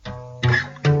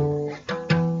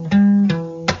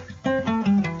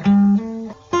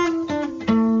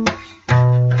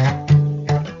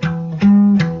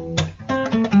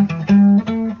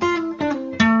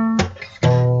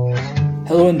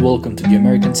welcome to the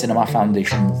American Cinema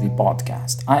Foundation Movie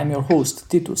Podcast. I am your host,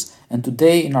 Titus, and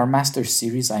today in our Master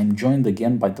Series I am joined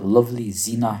again by the lovely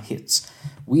Zena Hitz.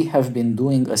 We have been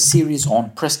doing a series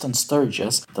on Preston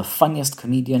Sturges, the funniest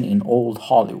comedian in old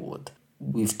Hollywood.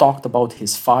 We've talked about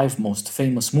his 5 most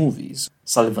famous movies: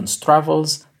 Sullivan's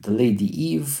Travels, The Lady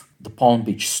Eve, The Palm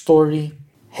Beach Story,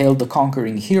 Hail the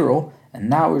Conquering Hero,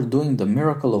 and now we're doing The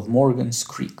Miracle of Morgan's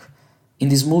Creek. In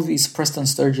these movies, Preston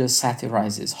Sturges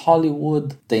satirizes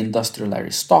Hollywood, the industrial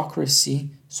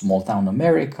aristocracy, small-town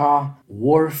America,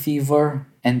 war fever,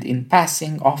 and in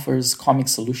passing offers comic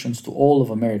solutions to all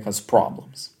of America's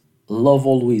problems. Love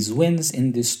always wins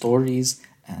in these stories,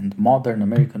 and modern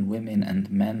American women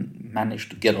and men manage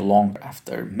to get along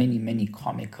after many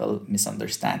comical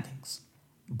misunderstandings.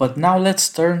 But now let's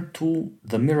turn to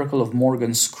The Miracle of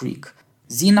Morgan's Creek.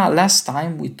 Zena, last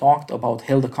time we talked about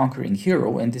Hail the Conquering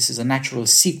Hero, and this is a natural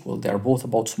sequel. They are both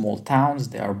about small towns.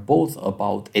 They are both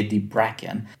about Eddie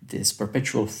Bracken, this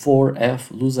perpetual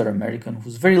 4F loser American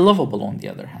who's very lovable on the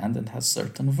other hand and has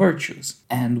certain virtues.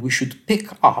 And we should pick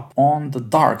up on the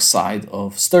dark side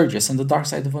of Sturges and the dark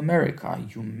side of America.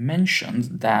 You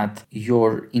mentioned that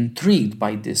you're intrigued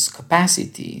by this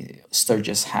capacity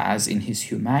Sturges has in his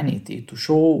humanity to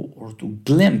show or to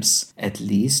glimpse at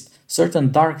least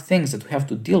certain dark things that we have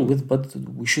to deal with, but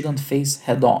we shouldn't face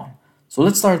head on. So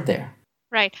let's start there.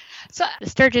 Right. So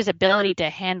Sturges' ability to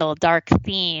handle dark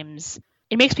themes,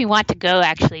 it makes me want to go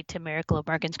actually to Miracle of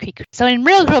Morgan's Creek. So in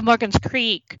Miracle of Morgan's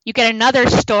Creek, you get another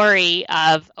story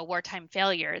of a wartime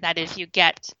failure. That is, you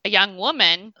get a young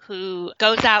woman who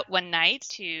goes out one night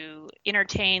to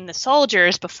entertain the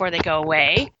soldiers before they go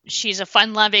away. She's a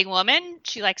fun-loving woman.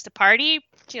 She likes to party.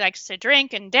 She likes to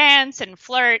drink and dance and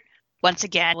flirt. Once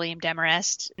again, William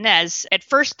Demarest, as at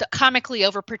first a comically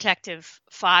overprotective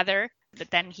father, but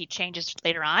then he changes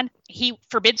later on. He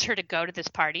forbids her to go to this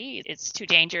party. It's too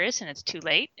dangerous and it's too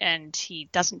late, and he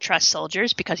doesn't trust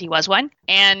soldiers because he was one.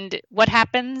 And what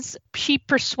happens? She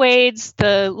persuades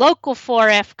the local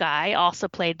 4F guy, also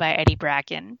played by Eddie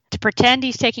Bracken, to pretend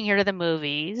he's taking her to the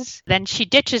movies. Then she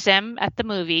ditches him at the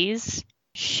movies.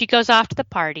 She goes off to the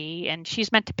party, and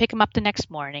she's meant to pick him up the next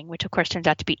morning, which of course turns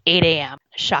out to be 8 a.m.,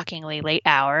 a shockingly late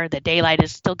hour. The daylight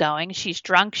is still going. She's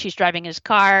drunk. She's driving his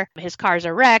car. His car's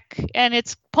a wreck, and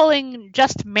it's pulling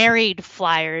just married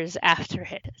flyers after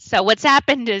it. So what's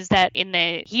happened is that in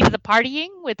the heat of the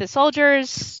partying with the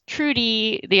soldiers,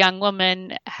 Trudy, the young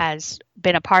woman, has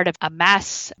been a part of a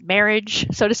mass marriage,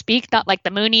 so to speak, not like the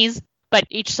Moonies, but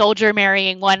each soldier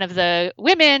marrying one of the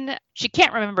women. She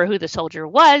can't remember who the soldier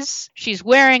was. She's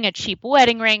wearing a cheap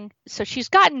wedding ring. So she's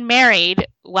gotten married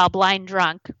while blind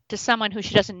drunk to someone who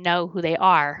she doesn't know who they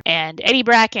are. And Eddie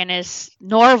Bracken is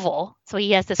Norval. So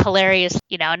he has this hilarious,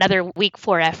 another weak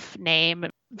 4F name.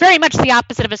 Very much the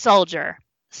opposite of a soldier.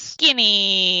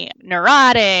 Skinny,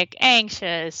 neurotic,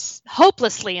 anxious,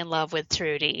 hopelessly in love with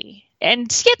Trudy.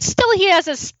 And yet still he has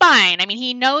a spine. I mean,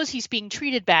 he knows he's being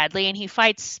treated badly and he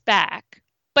fights back.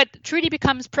 But Trudy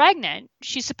becomes pregnant.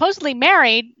 She's supposedly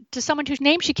married to someone whose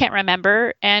name she can't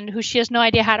remember and who she has no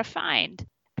idea how to find.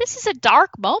 This is a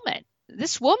dark moment.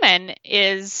 This woman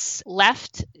is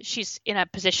left, she's in a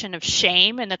position of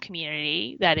shame in the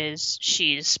community. That is,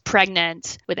 she's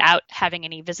pregnant without having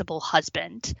any visible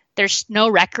husband. There's no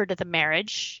record of the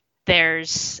marriage.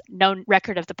 There's no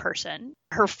record of the person.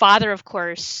 Her father, of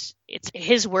course, it's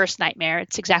his worst nightmare.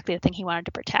 It's exactly the thing he wanted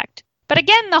to protect. But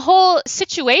again, the whole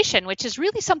situation, which is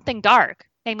really something dark,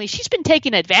 namely she's been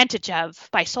taken advantage of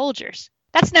by soldiers.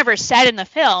 That's never said in the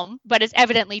film, but is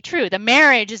evidently true. The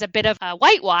marriage is a bit of a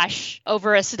whitewash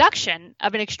over a seduction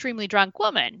of an extremely drunk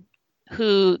woman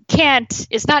who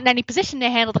is not in any position to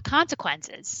handle the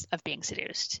consequences of being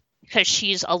seduced, because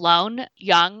she's alone,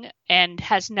 young, and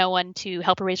has no one to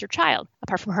help her raise her child,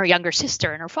 apart from her younger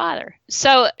sister and her father.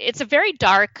 So it's a very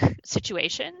dark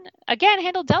situation, again,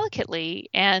 handled delicately,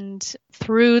 and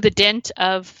through the dint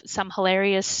of some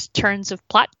hilarious turns of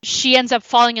plot, she ends up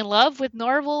falling in love with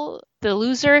Norval, the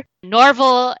loser.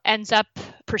 Norval ends up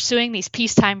pursuing these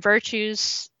peacetime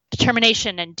virtues,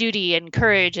 determination and duty and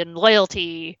courage and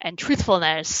loyalty and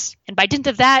truthfulness. And by dint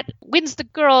of that, wins the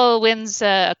girl, wins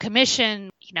a commission.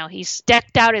 He's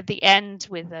decked out at the end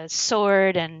with a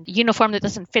sword and uniform that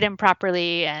doesn't fit him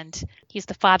properly. And he's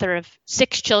the father of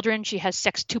 6 children. She has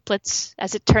sextuplets,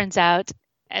 as it turns out.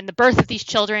 And the birth of these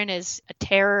children is a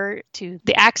terror to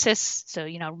the Axis. So,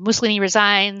 Mussolini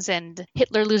resigns and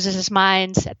Hitler loses his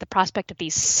mind at the prospect of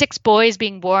these 6 boys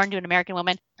being born to an American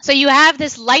woman. So you have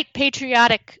this light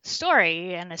patriotic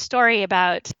story and a story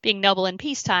about being noble in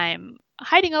peacetime,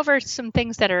 hiding over some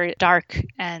things that are dark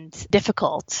and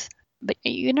difficult. But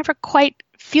you never quite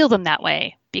feel them that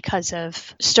way because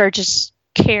of Sturges'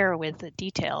 care with the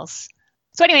details.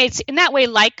 So anyway, it's in that way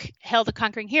like Hail the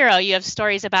Conquering Hero. You have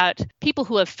stories about people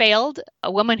who have failed, a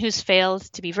woman who's failed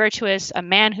to be virtuous, a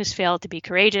man who's failed to be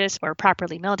courageous or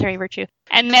properly military virtue,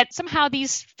 and that somehow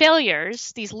these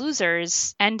failures, these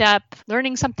losers, end up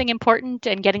learning something important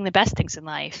and getting the best things in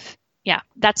life. Yeah,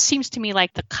 that seems to me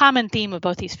like the common theme of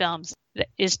both these films that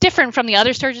is different from the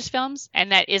other Sturges films,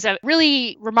 and that is a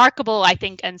really remarkable, I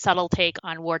think, and subtle take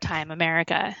on wartime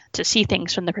America, to see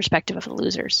things from the perspective of the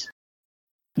losers.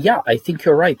 Yeah, I think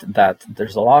you're right that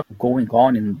there's a lot going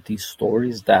on in these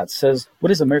stories that says,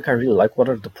 what is America really like? What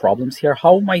are the problems here?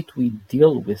 How might we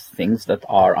deal with things that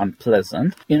are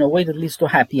unpleasant in a way that leads to a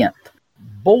happy end?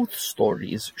 Both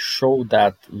stories show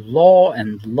that law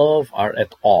and love are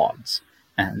at odds.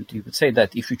 And you could say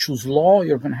that if you choose law,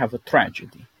 you're going to have a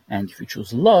tragedy. And if you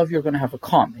choose love, you're going to have a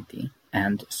comedy.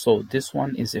 And so this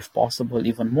one is, if possible,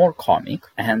 even more comic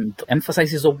and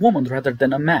emphasizes a woman rather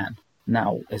than a man.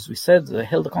 Now, as we said,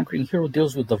 Hail the Conquering Hero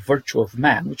deals with the virtue of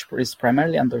man, which is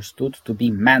primarily understood to be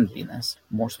manliness,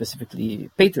 more specifically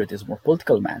patriotism or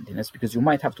political manliness, because you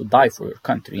might have to die for your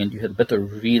country, and you had better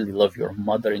really love your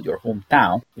mother and your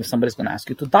hometown if somebody's going to ask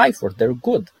you to die for their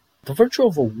good. The virtue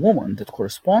of a woman that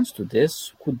corresponds to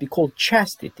this could be called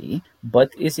chastity,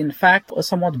 but is in fact a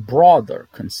somewhat broader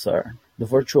concern. The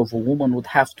virtue of a woman would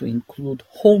have to include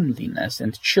homeliness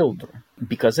and children.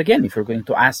 Because again, if you're going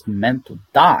to ask men to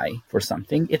die for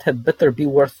something, it had better be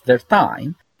worth their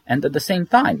time. And at the same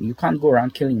time, you can't go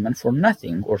around killing men for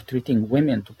nothing or treating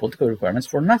women to political requirements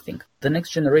for nothing. The next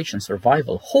generation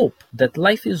survival, hope that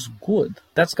life is good,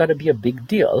 that's got to be a big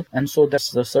deal. And so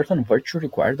there's a certain virtue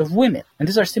required of women. And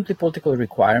these are simply political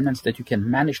requirements that you can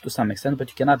manage to some extent, but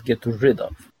you cannot get rid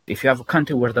of. If you have a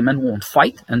country where the men won't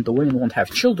fight and the women won't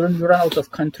have children, you run out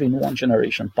of country in one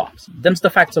generation tops. Them's the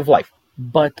facts of life.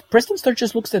 But Preston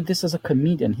Sturges looks at this as a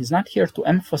comedian. He's not here to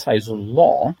emphasize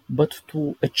law, but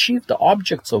to achieve the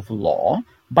objects of law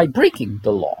by breaking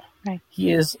the law. Right.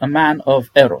 He is a man of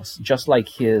eros, just like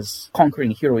his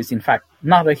conquering hero is in fact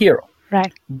not a hero.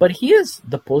 Right. But he is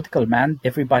the political man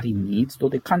everybody needs, though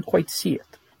they can't quite see it.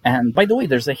 And by the way,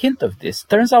 there's a hint of this.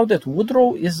 Turns out that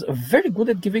Woodrow is very good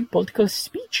at giving political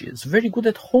speeches, very good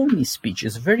at homely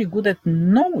speeches, very good at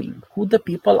knowing who the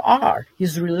people are,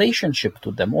 his relationship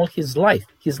to them all his life.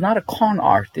 He's not a con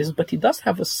artist, but he does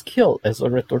have a skill as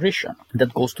a rhetorician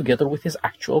that goes together with his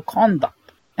actual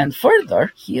conduct. And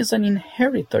further, he is an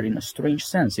inheritor in a strange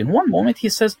sense. In one moment he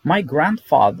says, my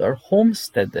grandfather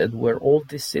homesteaded where all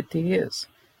this city is.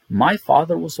 My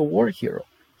father was a war hero.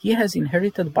 He has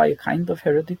inherited by a kind of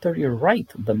hereditary right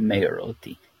the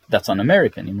mayoralty. That's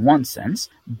un-American in one sense,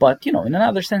 but, in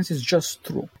another sense it's just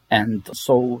true. And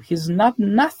so he's not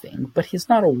nothing, but he's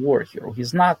not a war hero.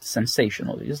 He's not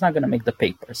sensational. He's not going to make the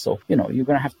paper. So, you're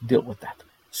going to have to deal with that.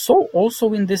 So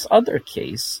also in this other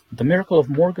case, the miracle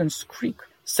of Morgan's Creek,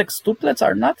 sextuplets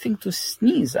are nothing to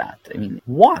sneeze at. I mean,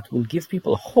 what will give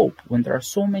people hope when there are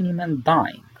so many men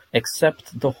dying?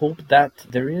 Except the hope that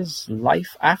there is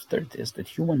life after this, that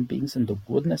human beings and the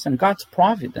goodness and God's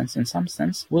providence in some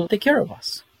sense will take care of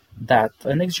us. That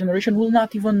the next generation will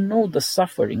not even know the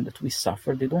suffering that we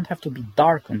suffer. They don't have to be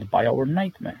darkened by our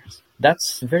nightmares.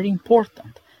 That's very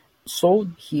important. So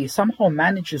he somehow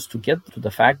manages to get to the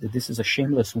fact that this is a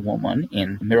shameless woman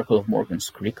in Miracle of Morgan's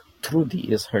Creek. Trudy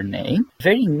is her name,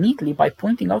 very neatly by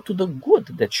pointing out to the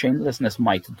good that shamelessness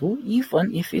might do,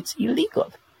 even if it's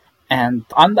illegal. And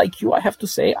unlike you, I have to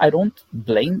say, I don't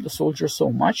blame the soldiers so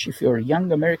much. If you're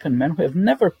young American men who have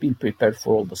never been prepared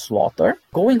for all the slaughter,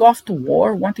 going off to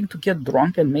war, wanting to get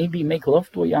drunk and maybe make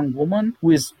love to a young woman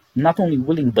who is not only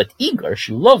willing but eager,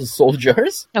 she loves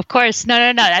soldiers. Of course,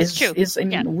 no, that's true.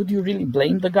 Would you really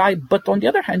blame the guy? But on the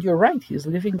other hand, you're right. He's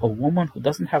living a woman who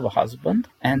doesn't have a husband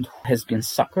and who has been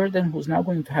suckered and who's now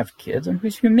going to have kids and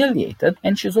who's humiliated.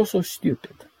 And she's also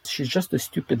stupid. She's just a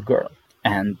stupid girl.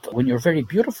 And when you're very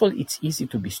beautiful, it's easy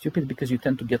to be stupid because you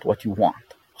tend to get what you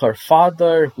want. Her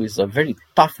father, who is a very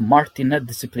tough martinet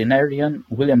disciplinarian,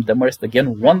 William Demarest,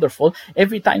 again, wonderful.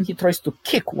 Every time he tries to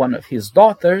kick one of his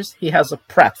daughters, he has a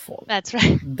pratfall. That's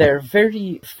right. They're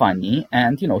very funny,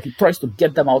 and, he tries to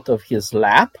get them out of his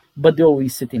lap, but they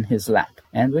always sit in his lap.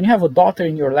 And when you have a daughter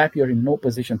in your lap, you're in no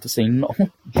position to say no.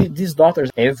 These daughters,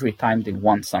 every time they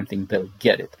want something, they'll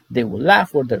get it. They will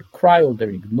laugh or they'll cry or they'll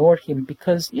ignore him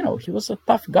because, he was a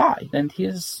tough guy. And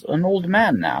he's an old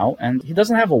man now, and he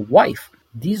doesn't have a wife.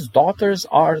 These daughters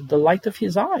are the light of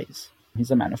his eyes.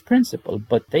 He's a man of principle,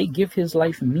 but they give his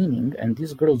life meaning, and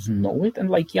these girls know it, and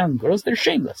like young girls, they're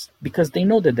shameless, because they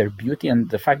know that their beauty and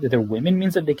the fact that they're women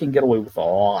means that they can get away with a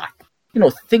lot.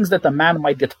 things that a man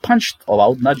might get punched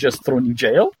about, not just thrown in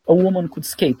jail, a woman could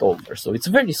skate over. So it's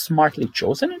very smartly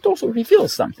chosen. It also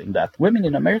reveals something, that women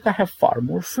in America have far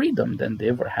more freedom than they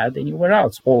ever had anywhere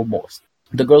else, almost.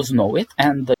 The girls know it,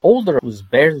 and the older, who's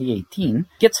barely 18,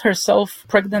 gets herself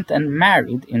pregnant and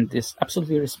married in this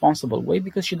absolutely irresponsible way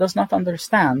because she does not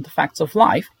understand the facts of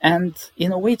life, and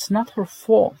in a way it's not her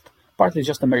fault. Partly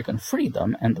just American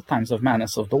freedom and the times of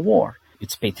madness of the war.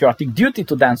 It's patriotic duty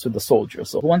to dance with the soldiers,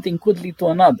 so one thing could lead to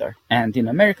another. And in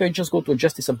America, you just go to a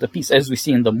justice of the peace, as we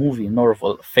see in the movie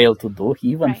Norval failed to do.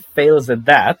 He even fails at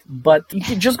that, but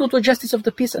you just go to a justice of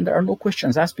the peace and there are no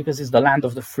questions asked because it's the land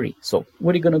of the free. So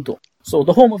what are you going to do? So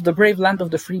the home of the brave, land of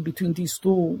the free, between these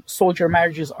two soldier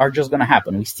marriages are just going to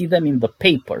happen. We see them in the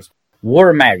papers.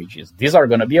 War marriages. These are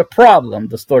going to be a problem,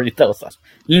 the story tells us.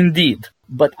 Indeed.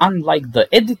 But unlike the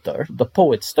editor, the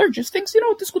poet Sturgis thinks,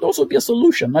 this could also be a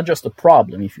solution, not just a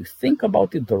problem, if you think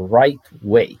about it the right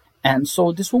way. And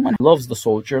so this woman loves the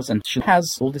soldiers, and she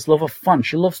has all this love of fun.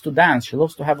 She loves to dance. She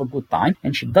loves to have a good time.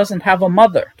 And she doesn't have a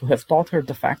mother to have taught her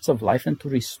the facts of life and to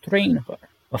restrain her.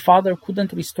 A father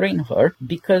couldn't restrain her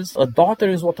because a daughter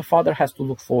is what a father has to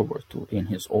look forward to in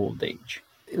his old age.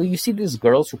 You see these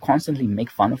girls who constantly make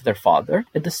fun of their father.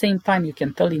 At the same time, you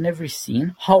can tell in every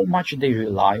scene how much they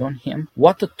rely on him,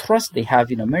 what a trust they have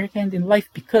in America and in life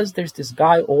because there's this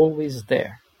guy always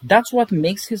there. That's what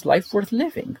makes his life worth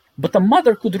living. But a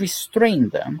mother could restrain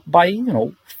them by,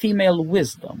 female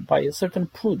wisdom, by a certain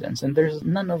prudence, and there's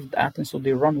none of that, and so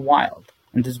they run wild.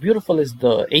 And as beautiful as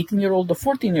the 18-year-old, the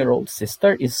 14-year-old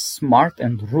sister is smart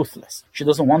and ruthless. She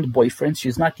doesn't want boyfriends,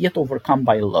 she's not yet overcome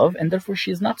by love, and therefore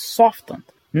she is not softened.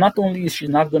 Not only is she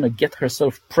not going to get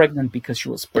herself pregnant because she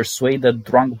was persuaded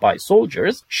drunk by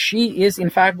soldiers, she is in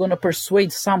fact going to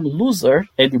persuade some loser,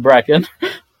 Eddie Bracken,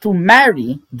 to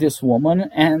marry this woman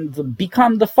and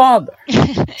become the father.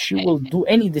 She will do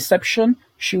any deception.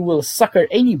 She will succor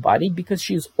anybody because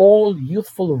she's all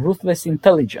youthful, ruthless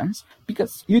intelligence,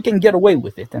 because you can get away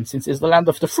with it. And since it's the land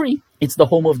of the free, it's the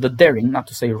home of the daring, not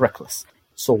to say reckless.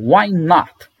 So why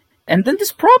not? And then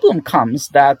this problem comes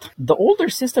that the older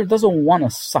sister doesn't want to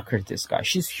succor this guy.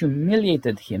 She's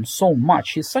humiliated him so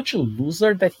much. He's such a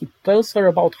loser that he tells her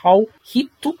about how he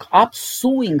took up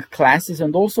sewing classes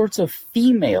and all sorts of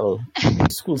female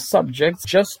school subjects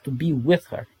just to be with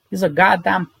her. He's a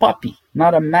goddamn puppy,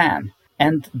 not a man.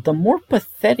 And the more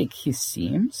pathetic he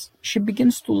seems, she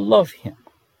begins to love him.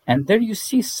 And there you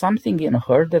see something in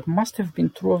her that must have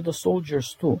been true of the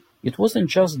soldiers too. It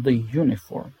wasn't just the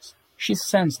uniforms. She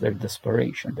sensed their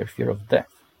desperation, their fear of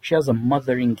death. She has a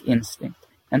mothering instinct.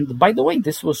 And by the way,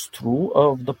 this was true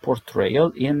of the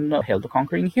portrayal in Hail the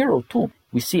Conquering Hero too.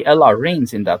 We see Ella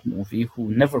Raines in that movie, who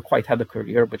never quite had a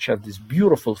career, but she has this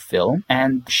beautiful film.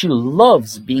 And she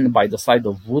loves being by the side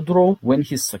of Woodrow when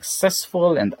he's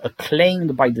successful and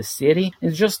acclaimed by the city.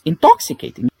 It's just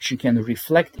intoxicating. She can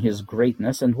reflect his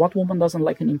greatness, and what woman doesn't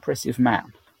like an impressive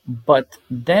man? But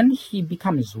then he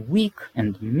becomes weak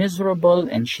and miserable,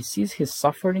 and she sees his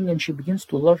suffering, and she begins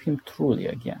to love him truly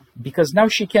again. Because now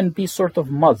she can be sort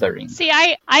of mothering. See,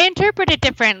 I interpret it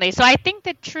differently. So I think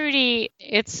that Trudy,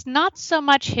 it's not so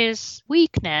much his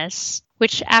weakness,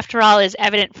 which after all is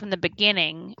evident from the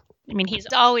beginning. I mean, he's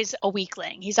always a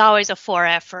weakling. He's always a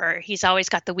 4F'er. He's always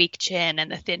got the weak chin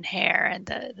and the thin hair and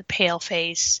the pale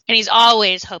face. And he's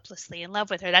always hopelessly in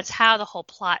love with her. That's how the whole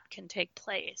plot can take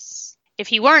place. If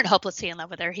he weren't hopelessly in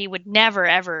love with her, he would never,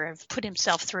 ever have put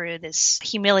himself through this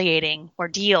humiliating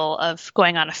ordeal of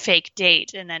going on a fake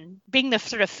date and then being the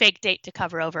sort of fake date to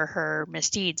cover over her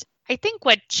misdeeds. I think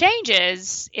what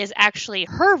changes is actually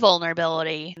her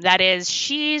vulnerability. That is,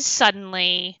 she's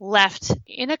suddenly left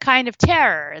in a kind of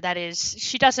terror. That is,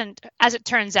 she doesn't, as it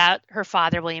turns out, her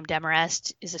father, William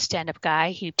Demarest, is a stand-up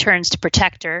guy. He turns to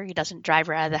protect her. He doesn't drive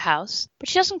her out of the house. But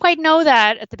she doesn't quite know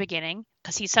that at the beginning,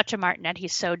 because he's such a martinet,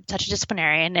 he's such a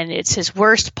disciplinarian, and it's his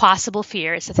worst possible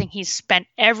fear. It's the thing he's spent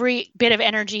every bit of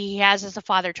energy he has as a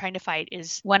father trying to fight,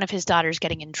 is one of his daughters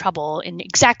getting in trouble in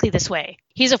exactly this way.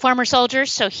 He's a former soldier,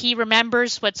 so he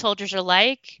remembers what soldiers are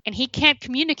like, and he can't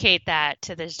communicate that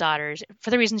to his daughters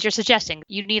for the reasons you're suggesting.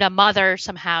 You need a mother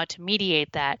somehow to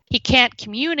mediate that. He can't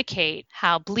communicate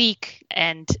how bleak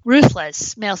and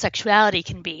ruthless male sexuality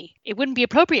can be. It wouldn't be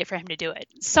appropriate for him to do it.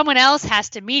 Someone else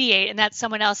has to mediate, and that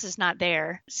someone else is not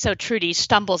there. So Trudy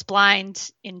stumbles blind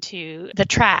into the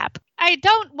trap. I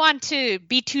don't want to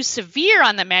be too severe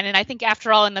on the men. And I think,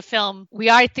 after all, in the film,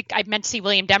 I meant to see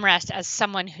William Demarest as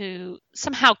someone who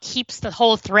somehow keeps the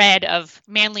whole thread of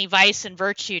manly vice and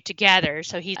virtue together.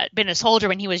 So he's been a soldier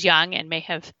when he was young and may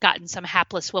have gotten some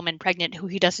hapless woman pregnant who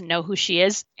he doesn't know who she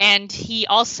is. And he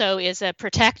also is a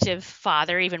protective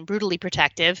father, even brutally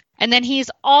protective. And then he's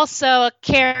also a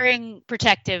caring,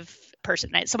 protective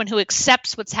person, right? Someone who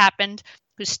accepts what's happened,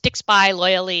 who sticks by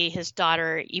loyally his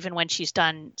daughter even when she's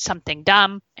done something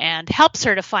dumb, and helps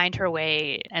her to find her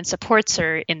way and supports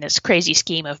her in this crazy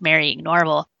scheme of marrying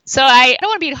Norval. So I don't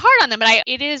want to be hard on them, but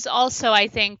it is also, I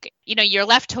think, you're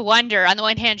left to wonder. On the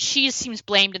one hand, she seems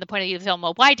blamed in the point of view of the film.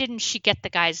 Well, why didn't she get the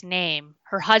guy's name,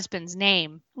 her husband's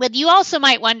name? But you also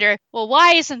might wonder, well,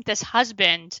 why isn't this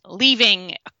husband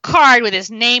leaving a card with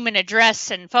his name and address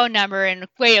and phone number and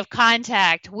way of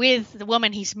contact with the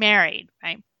woman he's married,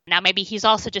 right? Now, maybe he's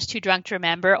also just too drunk to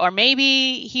remember, or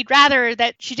maybe he'd rather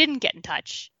that she didn't get in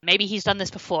touch. Maybe he's done this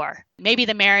before. Maybe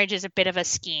the marriage is a bit of a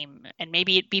scheme, and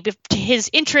maybe it'd be to his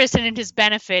interest and in his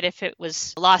benefit if it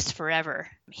was lost forever.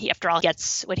 He, after all,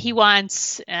 gets what he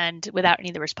wants and without any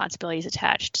of the responsibilities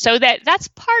attached. So that's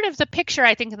part of the picture,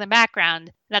 I think, in the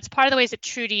background. That's part of the ways that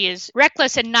Trudy is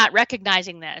reckless in not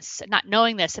recognizing this, not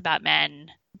knowing this about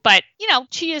men. But,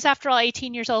 she is, after all,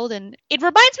 18 years old. And it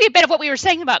reminds me a bit of what we were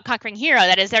saying about Conquering Hero.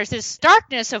 That is, there's this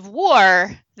darkness of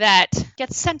war that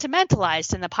gets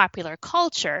sentimentalized in the popular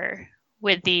culture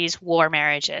with these war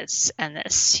marriages and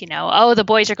this, the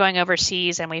boys are going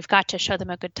overseas and we've got to show them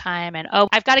a good time. And,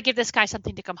 I've got to give this guy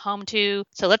something to come home to.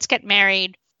 So let's get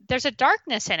married. There's a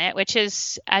darkness in it, which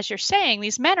is, as you're saying,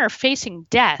 these men are facing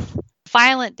death,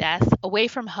 violent death, away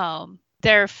from home.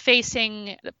 They're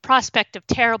facing the prospect of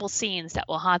terrible scenes that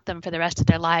will haunt them for the rest of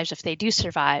their lives if they do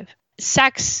survive.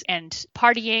 Sex and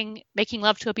partying, making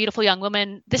love to a beautiful young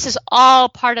woman, this is all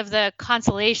part of the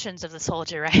consolations of the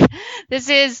soldier, right? This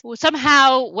is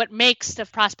somehow what makes the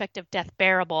prospect of death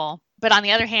bearable. But on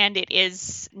the other hand, it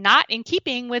is not in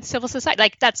keeping with civil society.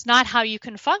 Like, that's not how you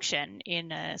can function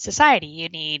in a society. You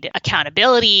need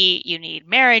accountability, you need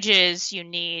marriages, you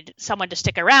need someone to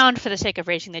stick around for the sake of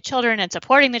raising the children and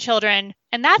supporting the children.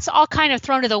 And that's all kind of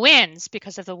thrown to the winds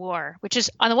because of the war, which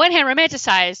is, on the one hand,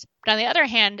 romanticized, but on the other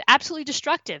hand, absolutely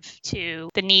destructive to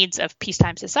the needs of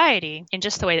peacetime society in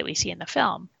just the way that we see in the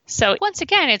film. So once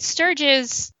again, it's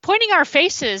Sturges pointing our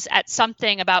faces at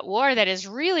something about war that is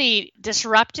really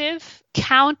disruptive,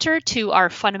 counter to our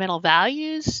fundamental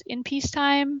values in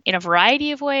peacetime in a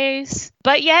variety of ways,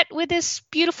 but yet with this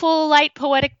beautiful, light,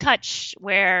 poetic touch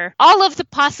where all of the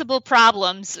possible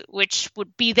problems which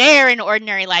would be there in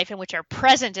ordinary life and which are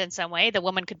present in some way, the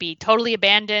woman could be totally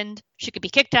abandoned, she could be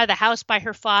kicked out of the house by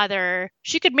her father,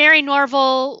 she could marry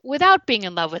Norval without being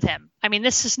in love with him. I mean,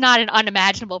 this is not an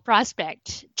unimaginable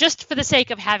prospect, just for the sake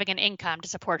of having an income to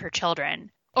support her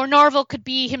children. Or Norval could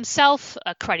be himself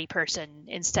a cruddy person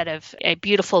instead of a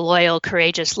beautiful, loyal,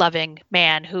 courageous, loving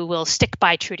man who will stick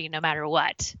by Trudy no matter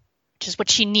what, which is what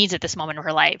she needs at this moment of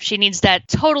her life. She needs that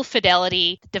total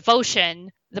fidelity,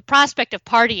 devotion, the prospect of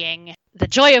partying. The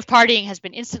joy of partying has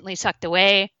been instantly sucked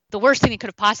away. The worst thing that could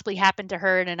have possibly happened to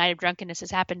her in a night of drunkenness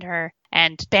has happened to her.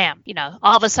 And bam,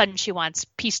 all of a sudden she wants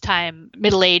peacetime,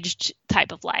 middle-aged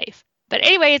type of life. But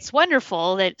anyway, it's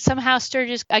wonderful that somehow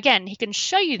Sturges, again, he can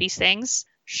show you these things,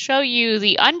 show you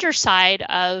the underside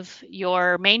of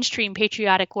your mainstream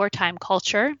patriotic wartime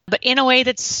culture, but in a way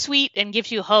that's sweet and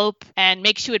gives you hope and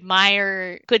makes you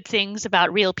admire good things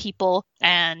about real people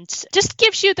and just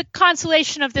gives you the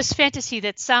consolation of this fantasy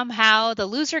that somehow the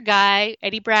loser guy,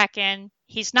 Eddie Bracken,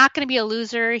 he's not going to be a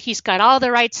loser. He's got all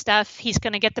the right stuff. He's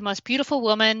going to get the most beautiful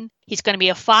woman. He's going to be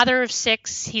a father of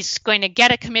 6. He's going to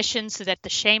get a commission so that the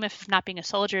shame of not being a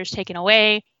soldier is taken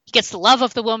away. He gets the love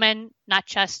of the woman, not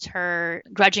just her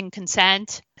grudging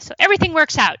consent. So everything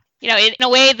works out. In a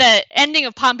way, the ending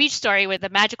of Palm Beach Story with the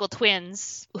magical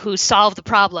twins who solve the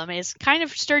problem is kind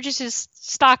of Sturges'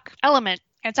 stock element.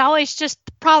 It's always just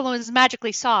the problem is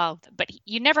magically solved, but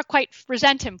you never quite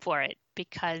resent him for it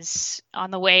because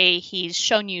on the way he's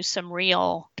shown you some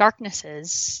real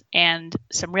darknesses and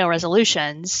some real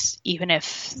resolutions, even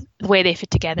if the way they fit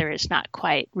together is not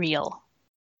quite real.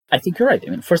 I think you're right. I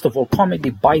mean, first of all, comedy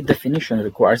by definition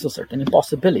requires a certain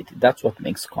impossibility. That's what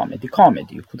makes comedy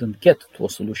comedy. You couldn't get to a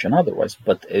solution otherwise.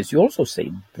 But as you also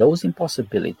say, those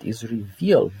impossibilities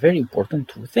reveal very important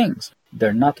two things.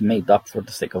 They're not made up for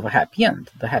the sake of a happy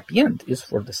end. The happy end is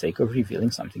for the sake of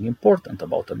revealing something important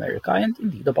about America and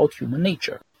indeed about human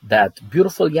nature. That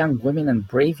beautiful young women and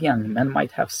brave young men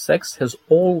might have sex has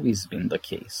always been the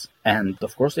case. And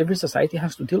of course, every society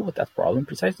has to deal with that problem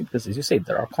precisely because, as you say,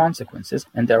 there are consequences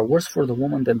and they are worse for the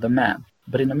woman than the man.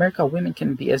 But in America, women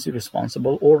can be as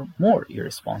irresponsible or more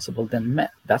irresponsible than men.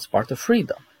 That's part of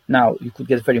freedom. Now, you could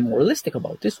get very moralistic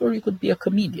about this, or you could be a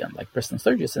comedian like Preston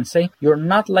Sturges and say, you're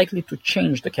not likely to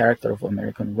change the character of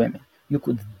American women. You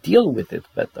could deal with it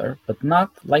better, but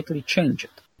not likely change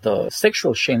it. The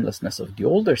sexual shamelessness of the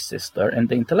older sister and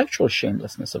the intellectual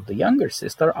shamelessness of the younger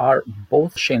sister are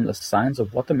both shameless signs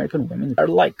of what American women are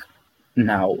like.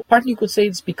 Now, partly you could say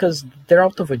it's because they're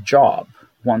out of a job.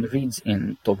 One reads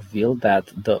in Tocqueville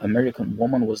that the American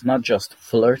woman was not just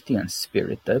flirty and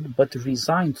spirited, but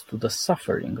resigned to the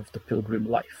suffering of the pilgrim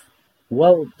life.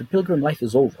 Well, the pilgrim life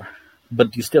is over,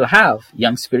 but you still have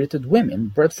young spirited women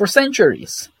bred for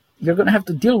centuries. You're going to have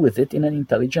to deal with it in an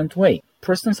intelligent way.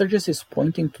 Preston Sturges is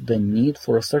pointing to the need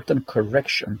for a certain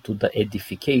correction to the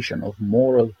edification of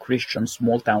moral Christian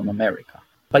small-town America.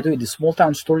 By the way, the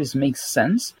small-town stories make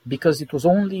sense because it was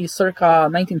only circa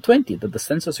 1920 that the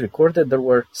census recorded there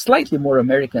were slightly more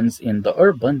Americans in the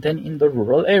urban than in the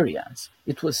rural areas.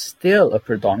 It was still a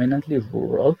predominantly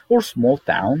rural or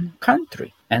small-town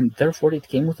country, and therefore it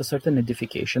came with a certain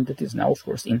edification that is now, of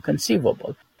course,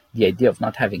 inconceivable. The idea of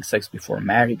not having sex before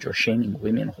marriage or shaming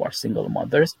women who are single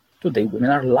mothers. Today, women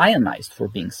are lionized for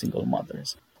being single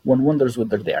mothers. One wonders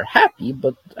whether they are happy,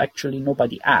 but actually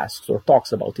nobody asks or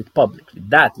talks about it publicly.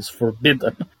 That is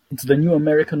forbidden. It's the new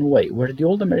American way, where the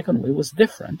old American way was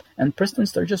different, and Preston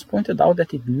Sturges pointed out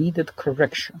that it needed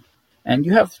correction. And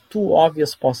you have two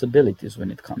obvious possibilities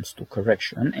when it comes to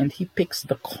correction, and he picks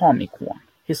the comic one.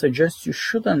 He suggests you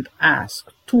shouldn't ask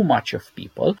too much of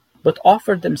people, but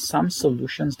offer them some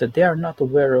solutions that they are not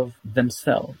aware of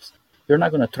themselves. You're not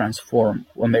going to transform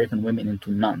American women into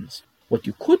nuns. What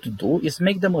you could do is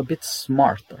make them a bit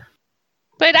smarter.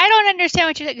 But I don't understand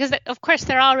what you're saying, because of course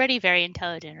they're already very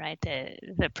intelligent, right?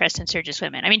 The Preston Sturges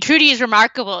women. I mean, Trudy is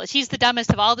remarkable. She's the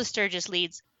dumbest of all the Sturges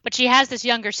leads, but she has this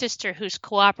younger sister who's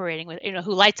cooperating with,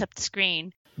 who lights up the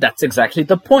screen. That's exactly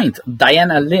the point.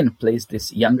 Diana Lynn plays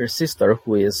this younger sister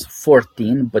who is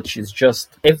 14, but she's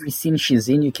just, every scene she's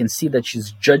in, you can see that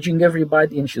she's judging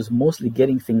everybody and she's mostly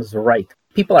getting things right.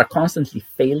 People are constantly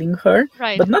failing her,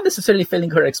 right, but not necessarily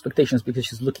failing her expectations because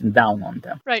she's looking down on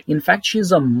them. Right. In fact,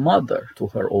 she's a mother to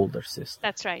her older sister.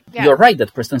 That's right. Yeah. You're right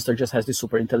that Preston Sturges has these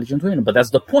super intelligent women, but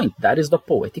that's the point. That is the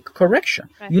poetic correction.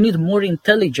 Right. You need more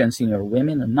intelligence in your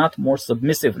women and not more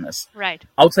submissiveness. Right.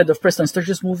 Outside of Preston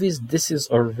Sturges movies, this is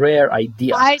a rare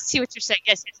idea. I see what you're saying.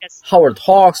 Yes. Howard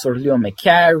Hawks or Leo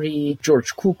McCarey,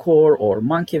 George Cukor or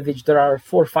Mankiewicz, there are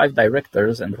 4 or 5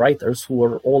 directors and writers who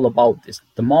are all about this.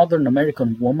 The modern American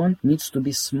woman needs to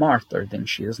be smarter than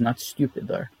she is, not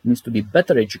stupider. Needs to be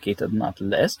better educated, not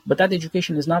less. But that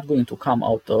education is not going to come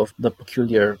out of the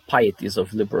peculiar pieties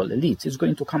of liberal elites. It's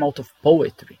going to come out of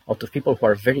poetry, out of people who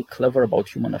are very clever about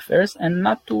human affairs and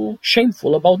not too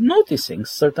shameful about noticing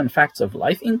certain facts of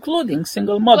life, including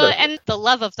single motherhood. Well, and the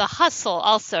love of the hustle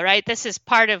also, right? This is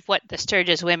part of what the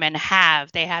Sturges women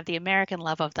have. They have the American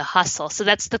love of the hustle. So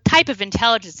that's the type of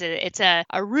intelligence. It's a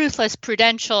ruthless,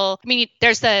 prudential, I mean,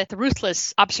 there's the ruthless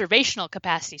observational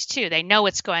capacities too. They know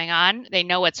what's going on. They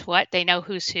know what's what. They know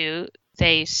who's who.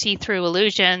 They see through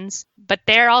illusions, but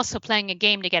they're also playing a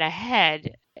game to get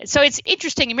ahead. So it's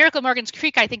interesting. In Miracle at Morgan's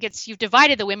Creek, I think you've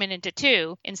divided the women into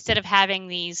two instead of having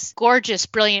these gorgeous,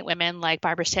 brilliant women like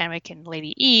Barbara Stanwyck in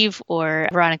Lady Eve or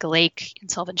Veronica Lake in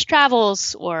Sullivan's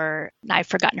Travels, or I've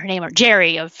forgotten her name, or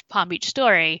Jerry of Palm Beach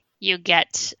Story. You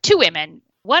get two women,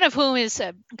 one of whom is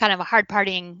a kind of a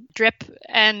hard-partying drip,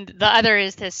 and the other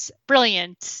is this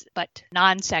brilliant but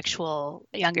non-sexual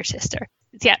younger sister.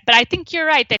 Yeah, but I think you're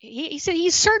right that he said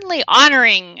he's certainly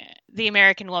honoring the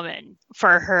American woman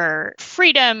for her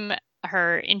freedom,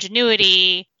 her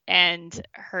ingenuity, and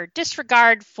her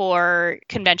disregard for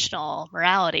conventional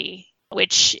morality,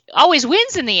 which always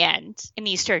wins in the end in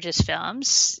these Sturges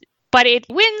films. But it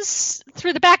wins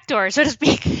through the back door, so to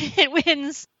speak. It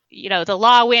wins, the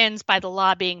law wins by the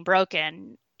law being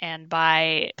broken, and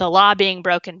by the law being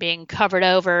broken being covered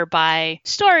over by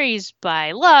stories,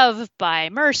 by love, by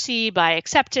mercy, by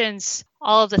acceptance,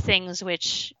 all of the things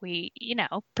which we,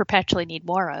 perpetually need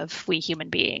more of, we human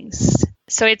beings.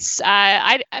 So it's,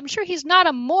 I'm sure he's not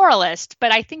a moralist,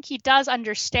 but I think he does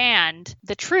understand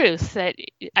the truth that,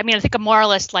 I think a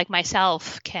moralist like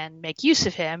myself can make use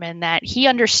of him, and that he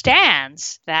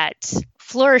understands that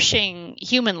flourishing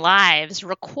human lives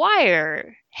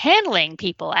require handling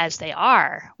people as they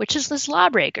are, which is as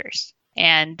lawbreakers,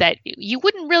 and that you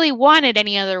wouldn't really want it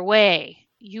any other way.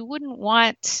 You wouldn't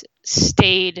want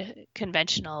staid,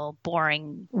 conventional,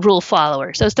 boring rule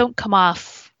followers. Those don't come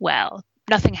off well.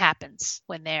 Nothing happens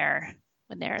when they're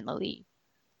in the lead.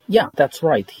 Yeah, that's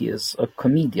right. He is a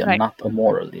comedian, Right. not a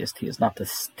moralist. He is not a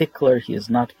stickler. He is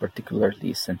not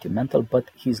particularly sentimental, but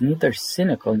he's neither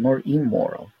cynical nor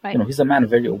immoral. Right. He's a man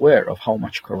very aware of how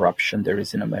much corruption there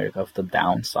is in America, of the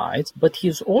downsides, but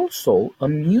he's also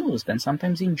amused and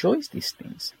sometimes enjoys these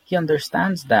things. He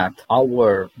understands that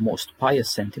our most pious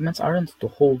sentiments aren't the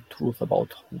whole truth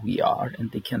about who we are,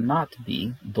 and they cannot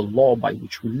be the law by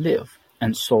which we live.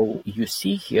 And so you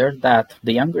see here that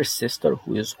the younger sister,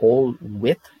 who is all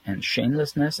wit and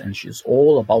shamelessness, and she's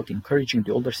all about encouraging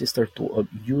the older sister to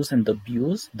use and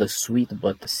abuse the sweet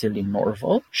but silly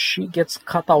Norval, she gets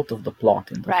cut out of the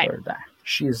plot in the third act.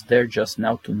 She is there just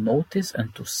now to notice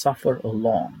and to suffer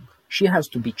along. She has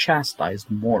to be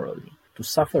chastised morally, to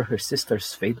suffer her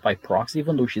sister's fate by proxy,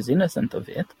 even though she's innocent of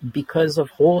it, because of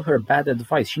all her bad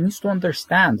advice. She needs to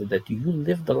understand that you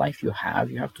live the life you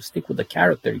have to stick with the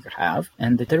character you have,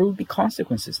 and that there will be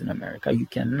consequences in America. You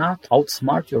cannot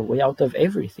outsmart your way out of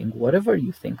everything, whatever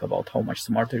you think about how much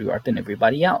smarter you are than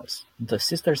everybody else. The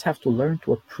sisters have to learn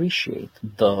to appreciate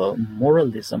the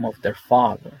moralism of their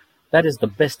father. That is the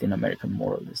best in American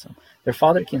moralism. Their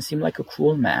father can seem like a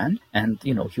cruel man, and,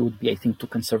 he would be, I think, too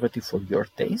conservative for your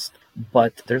taste,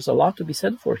 but there's a lot to be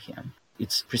said for him.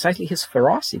 It's precisely his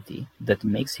ferocity that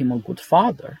makes him a good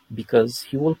father, because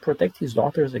he will protect his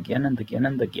daughters again and again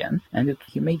and again, and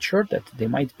he made sure that they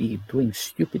might be doing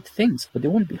stupid things, but they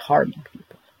won't be harming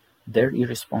people. Their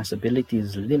irresponsibility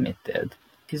is limited.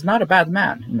 He's not a bad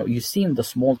man. You see in the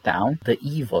small town the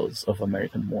evils of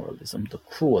American moralism, the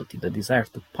cruelty, the desire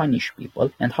to punish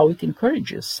people, and how it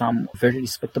encourages some very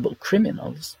respectable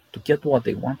criminals to get what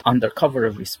they want under cover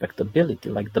of respectability,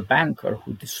 like the banker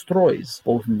who destroys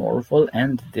both Norval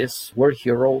and this war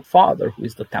hero father, who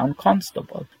is the town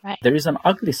constable. Right. There is an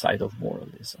ugly side of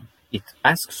moralism. It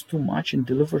asks too much and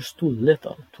delivers too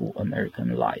little to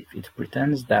American life. It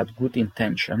pretends that good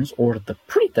intentions, or the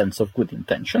pretense of good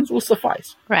intentions, will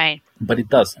suffice. Right. But it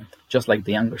doesn't. Just like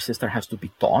the younger sister has to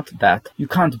be taught that you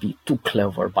can't be too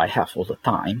clever by half all the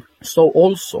time, so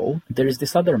also there is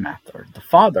this other matter. The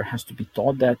father has to be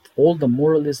taught that all the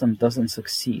moralism doesn't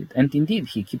succeed. And indeed,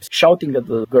 he keeps shouting at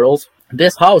the girls,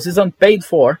 "This house isn't paid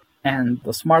for." And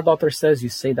the smart daughter says, "You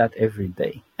say that every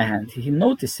day." And he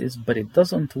notices, but it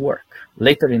doesn't work.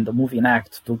 Later in the movie, in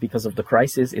Act 2, because of the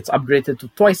crisis, it's upgraded to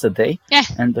twice a day,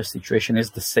 and the situation is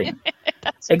the same.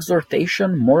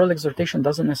 Exhortation, moral exhortation,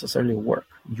 doesn't necessarily work.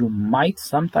 You might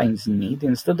sometimes need,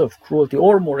 instead of cruelty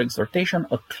or more exhortation,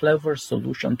 a clever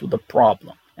solution to the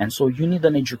problem. And so you need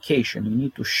an education. You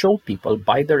need to show people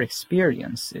by their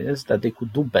experiences that they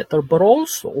could do better, but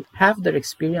also have their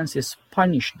experiences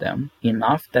punish them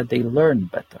enough that they learn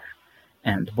better.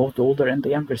 And both the older and the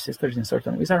younger sisters, in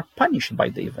certain ways, are punished by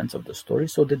the events of the story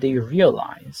so that they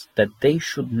realize that they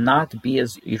should not be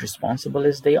as irresponsible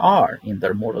as they are in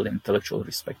their moral and intellectual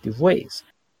respective ways.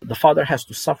 The father has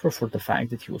to suffer for the fact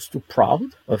that he was too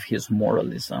proud of his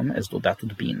moralism, as though that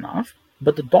would be enough.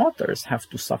 But the daughters have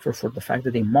to suffer for the fact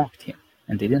that they mocked him,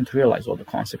 and they didn't realize what the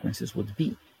consequences would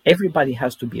be. Everybody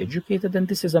has to be educated, and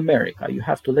this is America. You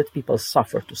have to let people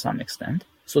suffer to some extent,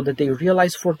 so that they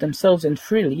realize for themselves and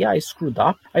freely, yeah, I screwed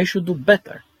up, I should do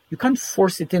better. You can't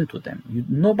force it into them.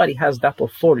 Nobody has that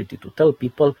authority to tell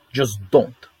people, just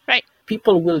don't. Right.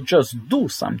 People will just do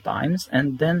sometimes,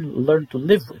 and then learn to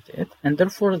live with it, and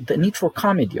therefore the need for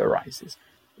comedy arises.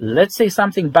 Let's say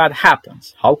something bad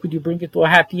happens. How could you bring it to a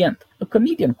happy end? A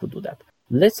comedian could do that.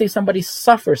 Let's say somebody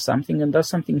suffers something and does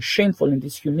something shameful and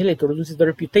is humiliated or loses their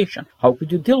reputation. How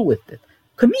could you deal with it?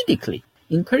 Comedically.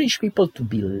 Encourage people to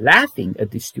be laughing at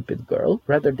this stupid girl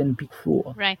rather than be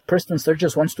cruel. Right. Preston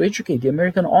Sturges wants to educate the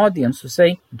American audience to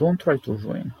say, don't try to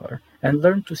ruin her, and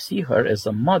learn to see her as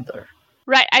a mother.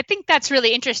 Right. I think that's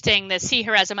really interesting to see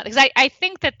her as a mother, because I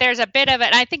think that there's a bit of it.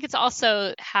 And I think it's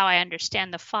also how I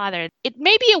understand the father. It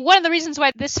may be one of the reasons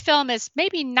why this film is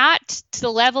maybe not to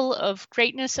the level of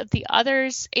greatness of the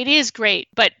others. It is great,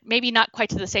 but maybe not quite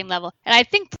to the same level. And I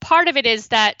think part of it is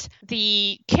that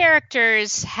the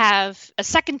characters have a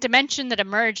second dimension that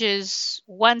emerges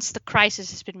once the crisis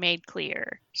has been made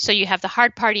clear. So you have the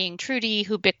hard partying Trudy,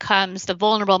 who becomes the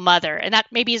vulnerable mother. And that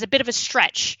maybe is a bit of a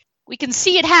stretch. We can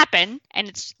see it happen, and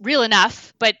it's real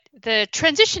enough, but the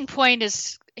transition point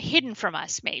is hidden from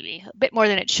us, maybe, a bit more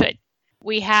than it should.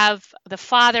 We have the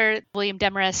father, William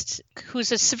Demarest,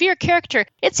 who's a severe character.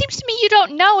 It seems to me you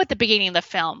don't know at the beginning of the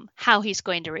film how he's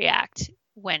going to react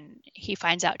when he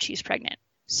finds out she's pregnant.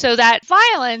 So that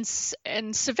violence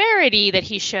and severity that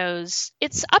he shows,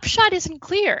 its upshot isn't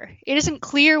clear. It isn't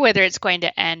clear whether it's going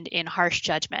to end in harsh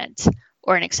judgment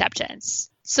or an acceptance.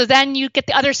 So then you get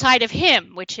the other side of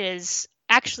him, which is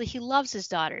actually he loves his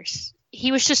daughters.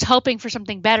 He was just hoping for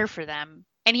something better for them.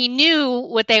 And he knew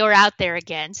what they were out there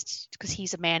against because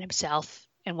he's a man himself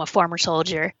and a former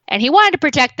soldier. And he wanted to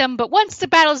protect them. But once the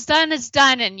battle's done, it's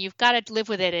done. And you've got to live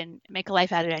with it and make a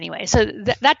life out of it anyway. So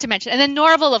that dimension. And then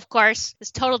Norval, of course,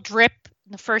 this total drip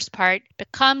in the first part,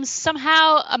 becomes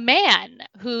somehow a man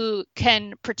who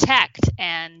can protect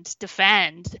and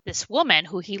defend this woman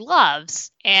who he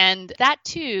loves. And that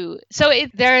too. So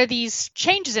there are these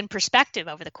changes in perspective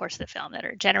over the course of the film that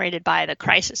are generated by the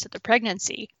crisis of the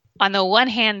pregnancy. On the one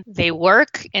hand, they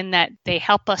work in that they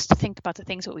help us to think about the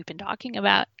things that we've been talking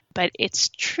about. But it's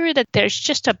true that there's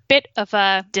just a bit of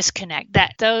a disconnect,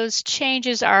 that those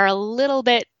changes are a little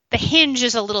bit, the hinge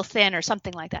is a little thin or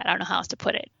something like that. I don't know how else to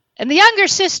put it. And the younger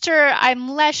sister, I'm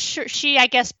less sure. She, I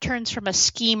guess, turns from a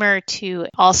schemer to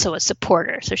also a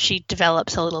supporter. So she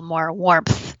develops a little more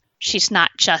warmth. She's not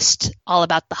just all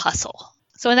about the hustle.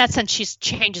 So in that sense, she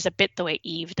changes a bit the way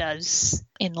Eve does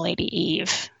in Lady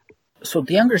Eve. So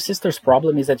the younger sister's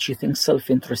problem is that she thinks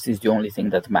self-interest is the only thing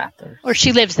that matters. Or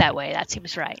she lives that way. That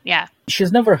seems right. Yeah.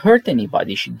 She's never hurt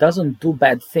anybody. She doesn't do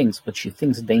bad things, but she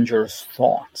thinks dangerous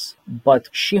thoughts. But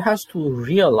she has to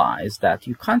realize that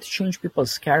you can't change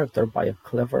people's character by a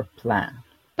clever plan.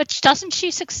 But doesn't she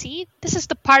succeed? This is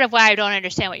the part of why I don't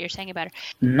understand what you're saying about her.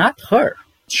 Not her.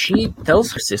 She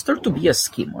tells her sister to be a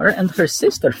schemer, and her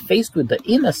sister, faced with the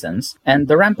innocence and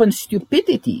the rampant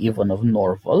stupidity even of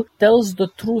Norval, tells the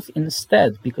truth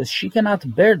instead because she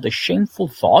cannot bear the shameful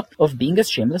thought of being as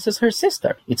shameless as her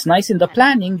sister. It's nice in the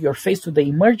planning, you're faced with the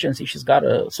emergency, she's got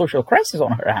a social crisis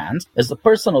on her hands, as a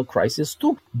personal crisis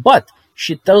too, but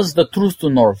she tells the truth to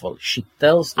Norval. She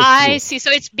tells the truth. I see.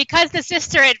 So it's because the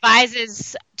sister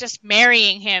advises just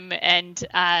marrying him and...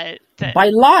 by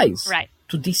lies. Right.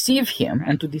 To deceive him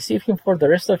and to deceive him for the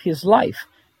rest of his life.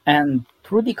 And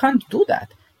Trudy can't do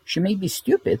that. She may be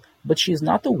stupid, but she's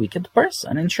not a wicked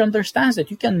person. And she understands that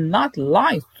you cannot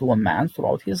lie to a man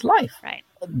throughout his life. Right.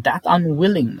 That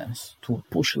unwillingness to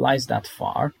push lies that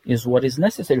far is what is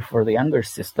necessary for the younger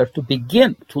sister to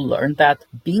begin to learn that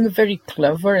being very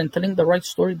clever and telling the right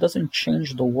story doesn't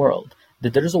change the world.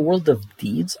 That there is a world of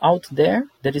deeds out there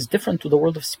that is different to the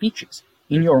world of speeches.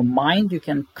 In your mind, you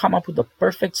can come up with a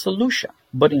perfect solution.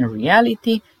 But in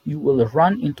reality, you will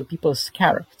run into people's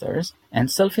characters,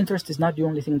 and self-interest is not the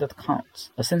only thing that counts.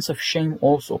 A sense of shame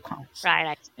also counts.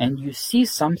 Right. And you see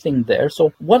something there.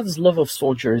 So what does Love of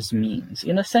Soldiers means?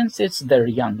 In a sense, it's they're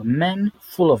young men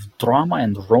full of drama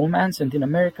and romance, and in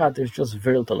America, there's just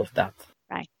very little of that.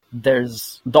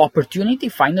 There's the opportunity,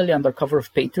 finally, under cover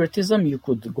of patriotism, you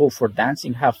could go for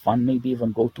dancing, have fun, maybe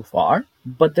even go too far.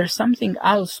 But there's something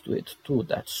else to it, too,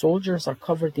 that soldiers are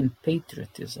covered in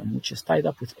patriotism, which is tied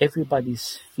up with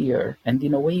everybody's fear, and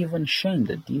in a way even shame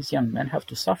that these young men have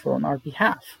to suffer on our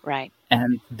behalf. Right.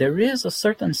 And there is a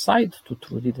certain side to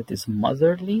Trudy that is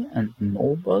motherly and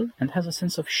noble and has a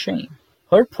sense of shame.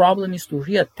 Her problem is to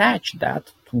reattach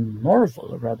that to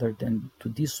Norval rather than to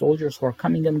these soldiers who are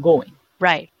coming and going.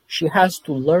 Right. She has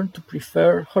to learn to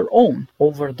prefer her own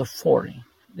over the foreign.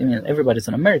 I mean, everybody's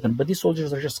an American, but these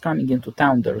soldiers are just coming into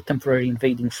town. They're a temporary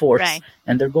invading force,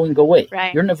 and they're going away.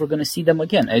 Right. You're never going to see them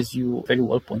again, as you very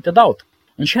well pointed out.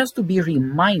 And she has to be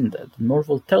reminded.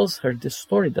 Norval tells her this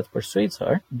story that persuades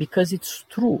her because it's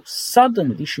true.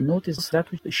 Suddenly, she notices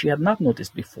that which she had not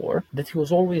noticed before, that he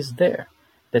was always there,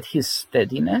 that his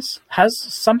steadiness has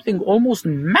something almost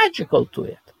magical to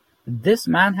it. This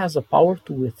man has a power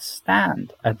to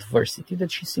withstand adversity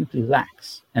that she simply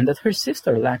lacks, and that her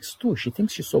sister lacks too. She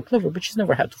thinks she's so clever, but she's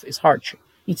never had to face hardship.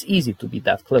 It's easy to be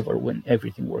that clever when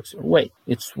everything works your way.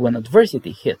 It's when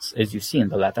adversity hits, as you see in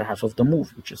the latter half of the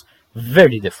movie, which is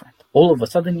very different. All of a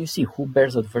sudden you see who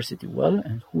bears adversity well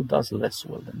and who does less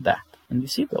well than that. And you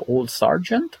see the old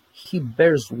sergeant, he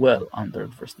bears well under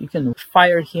adversity. You can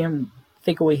fire him,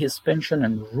 take away his pension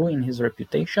and ruin his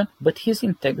reputation, but his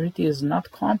integrity is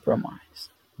not compromised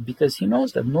because he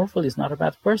knows that Norval is not a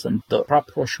bad person. The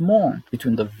rapprochement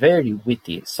between the very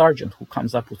witty sergeant who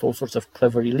comes up with all sorts of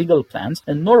clever illegal plans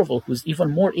and Norval, who's even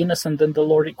more innocent than the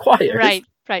law requires,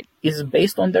 is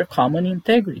based on their common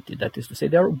integrity. That is to say,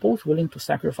 they are both willing to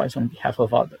sacrifice on behalf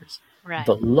of others. Right.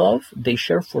 The love they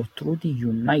share for Trudy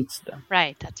unites them.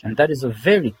 Right, that's right. And that is a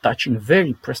very touching,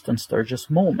 very Preston Sturges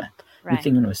moment. Right. You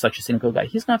think, he's such a cynical guy.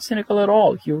 He's not cynical at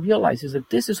all. He realizes that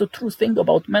this is a true thing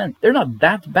about men. They're not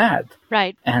that bad.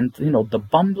 Right. And, the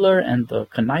bumbler and the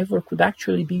conniver could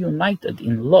actually be united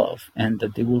in love, and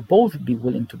that they will both be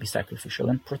willing to be sacrificial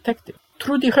and protective.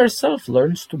 Trudy herself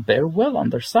learns to bear well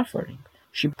under suffering.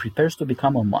 She prepares to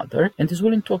become a mother and is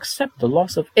willing to accept the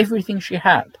loss of everything she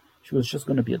had. She was just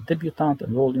going to be a debutante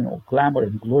and all, glamour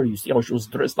and glory. You see how she was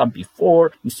dressed up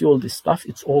before. You see all this stuff.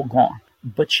 It's all gone.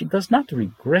 But she does not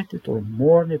regret it or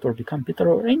mourn it or become bitter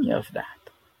or any of that.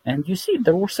 And you see,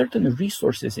 there were certain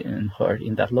resources in her,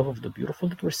 in that love of the beautiful,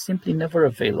 that were simply never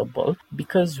available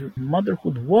because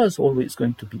motherhood was always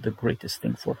going to be the greatest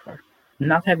thing for her.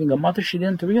 Not having a mother, she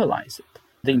didn't realize it.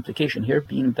 The implication here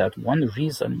being that one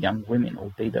reason young women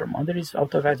obey their mother is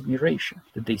out of admiration,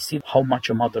 that they see how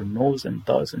much a mother knows and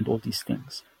does and all these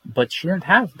things. But she didn't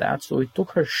have that, so it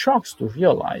took her shocks to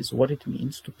realize what it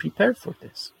means to prepare for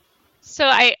this. So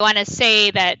I want to say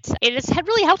that it has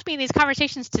really helped me in these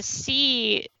conversations to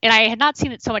see, and I had not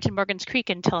seen it so much in Morgan's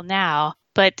Creek until now,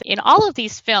 but in all of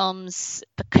these films,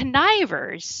 the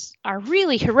connivers are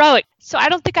really heroic. So I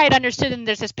don't think I'd understood, and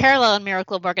there's this parallel in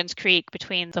Miracle of Morgan's Creek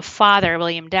between the father,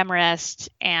 William Demarest,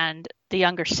 and the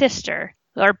younger sister,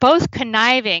 who are both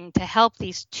conniving to help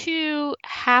these two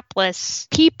hapless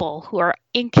people who are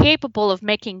incapable of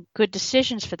making good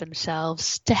decisions for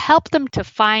themselves, to help them to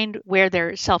find where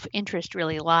their self-interest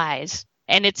really lies.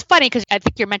 And it's funny because I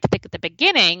think you're meant to think at the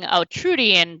beginning, oh,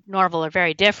 Trudy and Norval are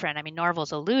very different. I mean,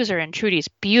 Norval's a loser and Trudy's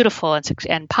beautiful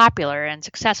and popular and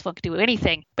successful and can do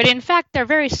anything. But in fact, they're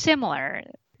very similar.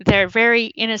 They're very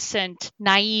innocent,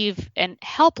 naive, and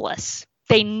helpless.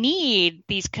 They need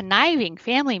these conniving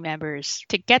family members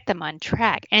to get them on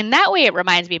track. And that way it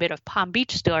reminds me a bit of Palm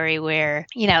Beach Story where,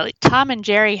 Tom and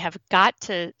Jerry have got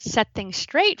to set things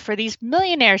straight for these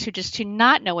millionaires who just do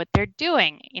not know what they're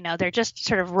doing. They're just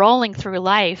sort of rolling through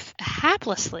life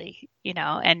haplessly,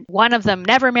 and one of them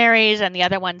never marries and the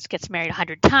other one gets married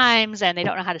 100 times and they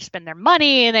don't know how to spend their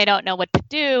money and they don't know what to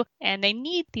do. And they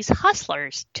need these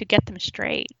hustlers to get them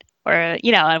straight. Or,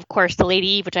 of course, the Lady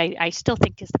Eve, which I still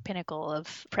think is the pinnacle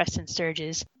of Preston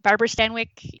Sturges. Barbara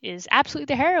Stanwyck is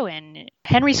absolutely the heroine.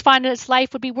 Henry Fonda's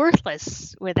life would be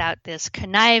worthless without this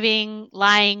conniving,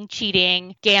 lying,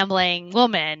 cheating, gambling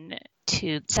woman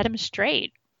to set him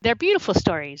straight. They're beautiful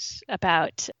stories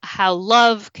about how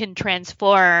love can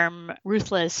transform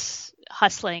ruthless,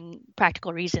 hustling,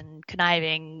 practical reason,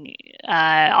 conniving,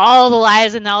 all the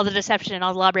lies and all the deception and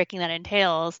all the lawbreaking that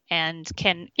entails, and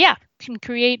can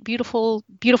create beautiful,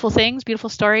 beautiful things, beautiful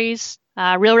stories,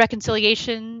 real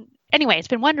reconciliation. Anyway, it's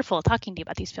been wonderful talking to you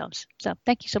about these films. So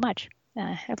thank you so much.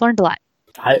 I've learned a lot.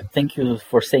 I thank you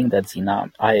for saying that,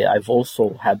 Zina. I've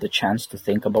also had the chance to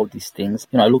think about these things.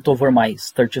 I looked over my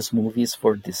Sturges movies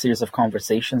for this series of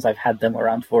conversations. I've had them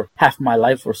around for half my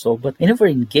life or so, but I never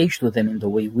engaged with them in the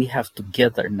way we have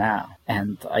together now.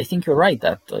 And I think you're right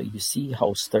that you see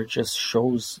how Sturges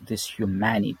shows this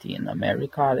humanity in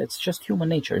America. It's just human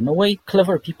nature. In a way,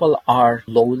 clever people are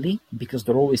lowly because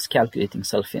they're always calculating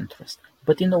self-interest.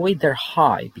 But in a way, they're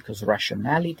high because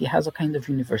rationality has a kind of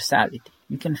universality.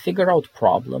 You can figure out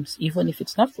problems even if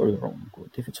it's not for your own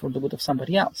good, if it's for the good of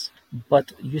somebody else.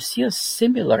 But you see a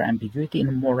similar ambiguity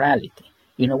in morality.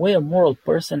 In a way, a moral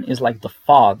person is like the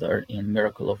father in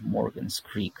Miracle of Morgan's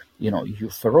Creek. You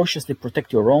ferociously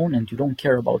protect your own and you don't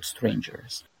care about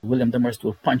strangers. William Demarest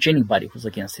will punch anybody who's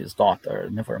against his daughter,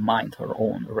 never mind her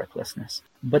own recklessness.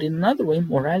 But in another way,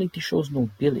 morality shows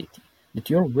nobility. That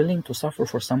you're willing to suffer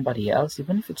for somebody else,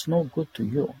 even if it's no good to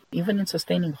you, even in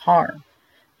sustaining harm.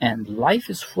 And life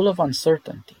is full of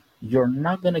uncertainty. You're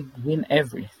not going to win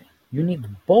everything. You need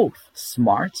both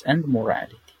smarts and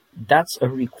morality. That's a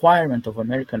requirement of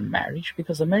American marriage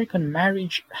because American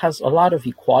marriage has a lot of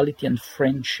equality and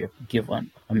friendship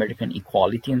given American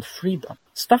equality and freedom.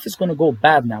 Stuff is going to go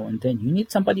bad now and then. You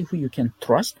need somebody who you can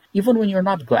trust, even when you're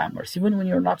not glamorous, even when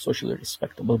you're not socially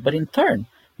respectable. But in turn,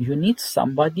 you need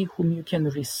somebody whom you can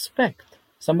respect,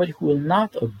 somebody who will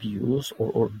not abuse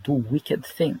or do wicked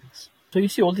things. So you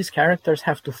see, all these characters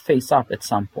have to face up at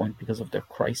some point because of their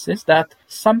crisis, that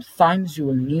sometimes you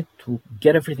will need to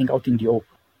get everything out in the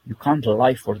open. You can't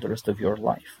lie for the rest of your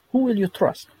life. Who will you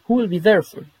trust? Who will be there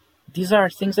for you? These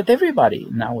are things that everybody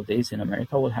nowadays in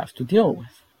America will have to deal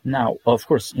with. Now, of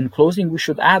course, in closing, we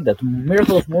should add that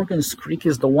Miracle of Morgan's Creek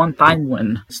is the one time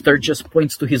when Sturges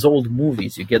points to his old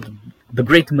movies. You get The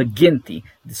Great McGinty,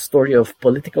 the story of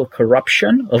political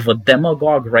corruption, of a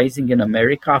demagogue rising in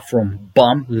America from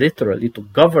bum, literally, to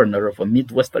governor of a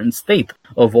Midwestern state,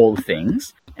 of all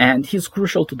things. And he's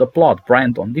crucial to the plot.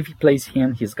 Brian Donlevy plays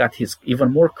him. He's got his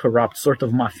even more corrupt sort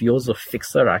of mafioso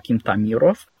fixer, Akim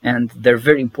Tamirov. And they're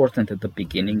very important at the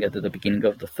beginning of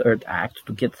the third act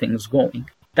to get things going.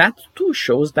 That too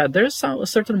shows that there's a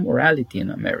certain morality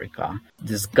in America.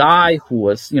 This guy who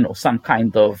was, some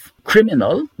kind of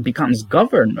criminal becomes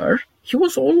governor. He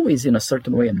was always in a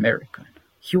certain way American.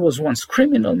 He was once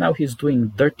criminal, now he's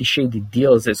doing dirty, shady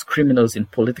deals as criminals in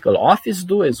political office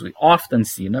do, as we often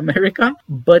see in America.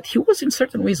 But he was in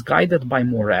certain ways guided by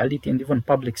morality and even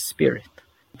public spirit.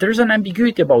 There's an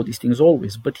ambiguity about these things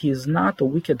always, but he is not a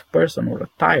wicked person or a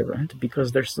tyrant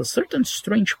because there's a certain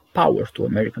strange power to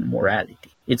American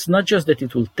morality. It's not just that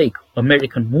it will take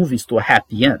American movies to a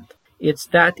happy end. It's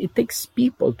that it takes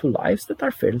people to lives that are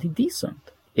fairly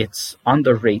decent. It's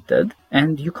underrated,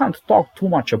 and you can't talk too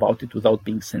much about it without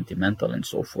being sentimental and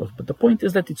so forth. But the point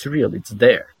is that it's real, it's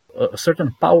there. A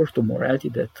certain power to morality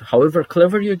that, however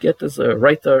clever you get as a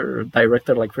writer,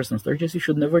 director like Preston Sturges, you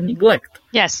should never neglect.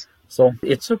 Yes. So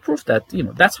it's a proof that,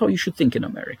 that's how you should think in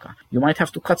America. You might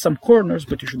have to cut some corners,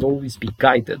 but you should always be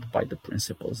guided by the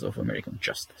principles of American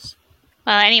justice.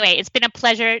 Well, anyway, it's been a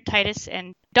pleasure, Titus,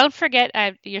 and don't forget,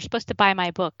 you're supposed to buy my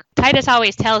book. Titus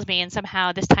always tells me, and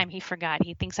somehow this time he forgot.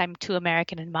 He thinks I'm too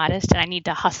American and modest, and I need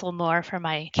to hustle more for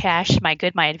my cash, my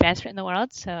advancement in the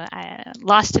world. So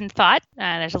Lost in Thought.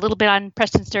 There's a little bit on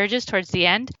Preston Sturges towards the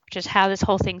end, which is how this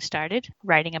whole thing started,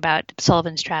 writing about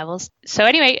Sullivan's travels. So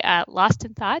anyway, Lost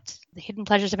in Thought, The Hidden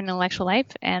Pleasures of an Intellectual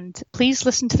Life, and please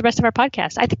listen to the rest of our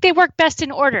podcast. I think they work best in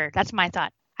order. That's my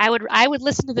thought. I would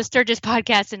listen to the Sturges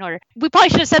podcast in order. We probably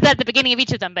should have said that at the beginning of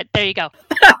each of them, but there you go.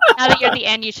 Now that you're at the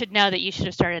end, you should know that you should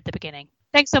have started at the beginning.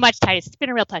 Thanks so much, Titus. It's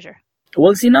been a real pleasure.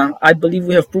 Well, Zina, I believe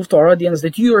we have proved to our audience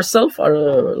that you yourself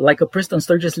are like a Preston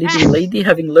Sturges leading lady,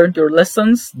 having learned your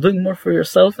lessons, doing more for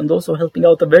yourself, and also helping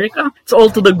out America. It's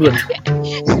all to the good.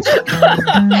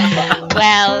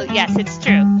 Well, yes, it's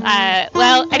true.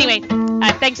 Well, anyway,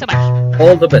 thanks so much.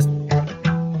 All the best.